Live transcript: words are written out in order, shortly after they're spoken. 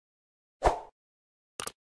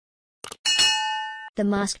The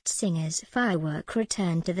Masked Singer's Firework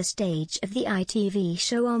returned to the stage of the ITV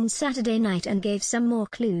show on Saturday night and gave some more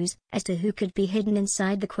clues as to who could be hidden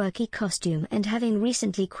inside the quirky costume, and having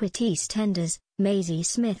recently quit EastEnders, Maisie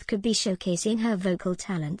Smith could be showcasing her vocal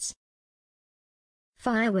talents.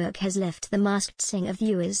 Firework has left The Masked Singer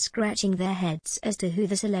viewers scratching their heads as to who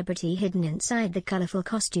the celebrity hidden inside the colourful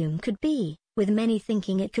costume could be, with many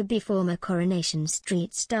thinking it could be former Coronation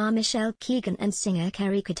Street star Michelle Keegan and singer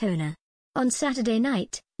Carrie Katona. On Saturday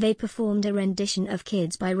night, they performed a rendition of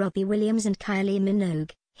Kids by Robbie Williams and Kylie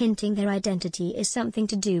Minogue, hinting their identity is something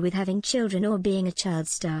to do with having children or being a child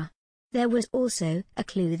star. There was also a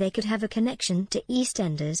clue they could have a connection to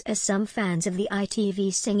EastEnders, as some fans of the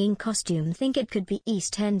ITV singing costume think it could be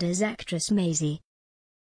EastEnders actress Maisie.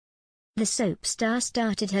 The soap star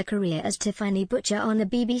started her career as Tiffany Butcher on the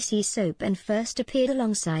BBC soap and first appeared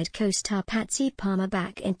alongside co-star Patsy Palmer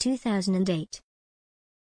back in 2008.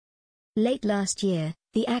 Late last year,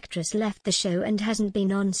 the actress left the show and hasn't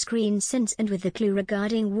been on screen since, and with the clue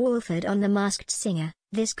regarding Walford on The Masked Singer,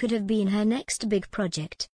 this could have been her next big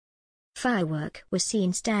project. Firework was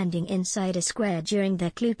seen standing inside a square during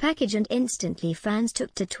their clue package, and instantly fans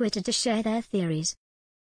took to Twitter to share their theories.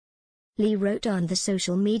 Lee wrote on the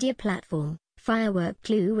social media platform, "Firework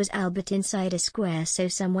clue was Albert inside a square, so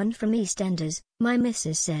someone from EastEnders, my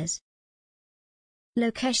missus says."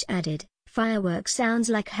 Lokesh added, "Firework sounds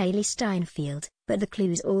like Hailey Steinfeld, but the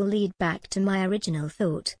clues all lead back to my original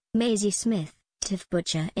thought, Maisie Smith, Tiff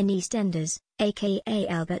Butcher in EastEnders, aka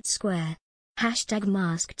Albert Square.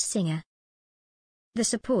 #Masked Singer." The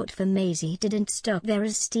support for Maisie didn't stop there,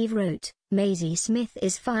 as Steve wrote, "Maisie Smith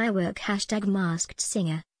is Firework #Masked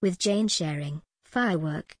Singer," with Jane sharing,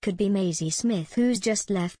 "Firework could be Maisie Smith who's just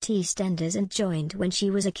left EastEnders and joined when she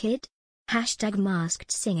was a kid?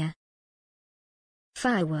 #Masked Singer."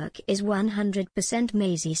 "Firework is 100%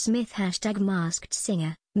 Maisie Smith #Masked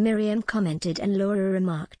Singer," Miriam commented, and Laura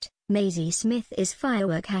remarked, "Maisie Smith is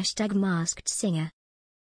Firework #Masked Singer."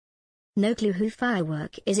 "No clue who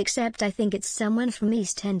Firework is, except I think it's someone from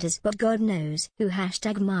EastEnders, but God knows who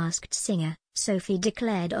 #Masked Singer," Sophie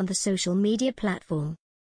declared on the social media platform.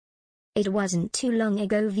 It wasn't too long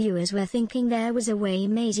ago viewers were thinking there was a way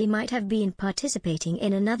Maisie might have been participating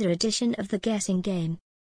in another edition of the guessing game.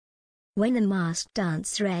 When The Masked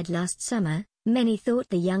Dance aired last summer, many thought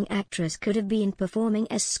the young actress could have been performing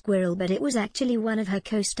as Squirrel, but it was actually one of her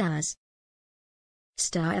co-stars.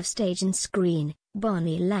 Star of stage and screen,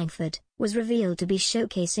 Bonnie Langford, was revealed to be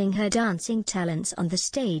showcasing her dancing talents on the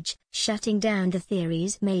stage, shutting down the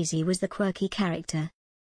theories Maisie was the quirky character.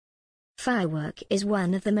 Firework is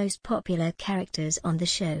one of the most popular characters on the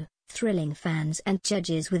show, thrilling fans and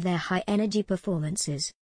judges with their high-energy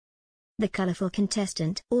performances. The colorful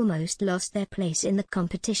contestant almost lost their place in the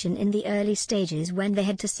competition in the early stages when they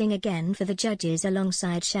had to sing again for the judges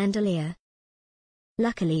alongside Chandelier.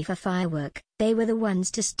 Luckily for Firework, they were the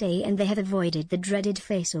ones to stay, and they have avoided the dreaded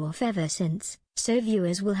face-off ever since, so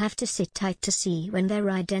viewers will have to sit tight to see when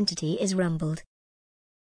their identity is rumbled.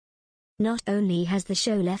 Not only has the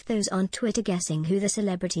show left those on Twitter guessing who the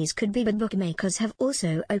celebrities could be, but bookmakers have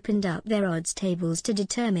also opened up their odds tables to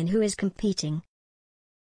determine who is competing.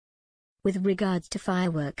 With regards to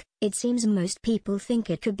Firework, it seems most people think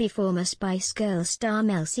it could be former Spice Girls star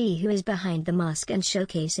Mel C who is behind the mask and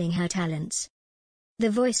showcasing her talents.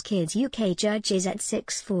 The Voice Kids UK judge is at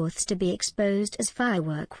 6/4 to be exposed as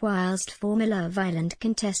Firework, whilst former Love Island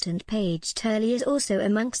contestant Paige Turley is also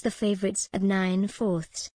amongst the favourites at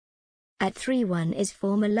 9/4. At 3/1 is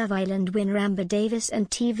former Love Island winner Amber Davis,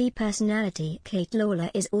 and TV personality Kate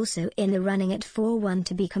Lawler is also in the running at 4/1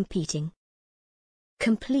 to be competing.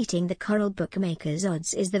 Completing the Coral bookmakers'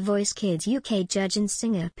 odds is The Voice Kids UK judge and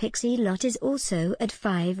singer Pixie Lott is also at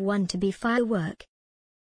 5/1 to be Firework.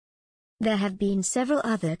 There have been several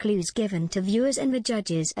other clues given to viewers and the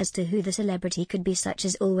judges as to who the celebrity could be, such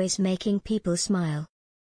as always making people smile.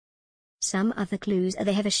 Some other clues are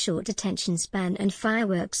they have a short attention span, and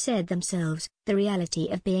Firework said themselves, "The reality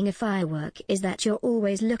of being a firework is that you're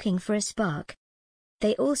always looking for a spark."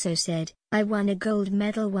 They also said, "I won a gold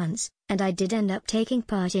medal once, and I did end up taking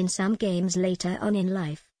part in some games later on in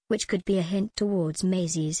life," which could be a hint towards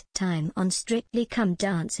Maisie's time on Strictly Come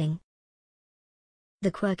Dancing. The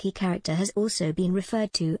quirky character has also been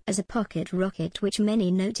referred to as a pocket rocket, which many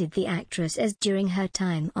noted the actress as during her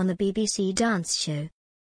time on the BBC dance show.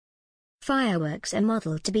 Fireworks are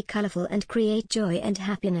modeled to be colorful and create joy and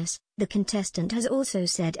happiness, the contestant has also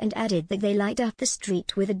said, and added that they light up the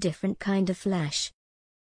street with a different kind of flash.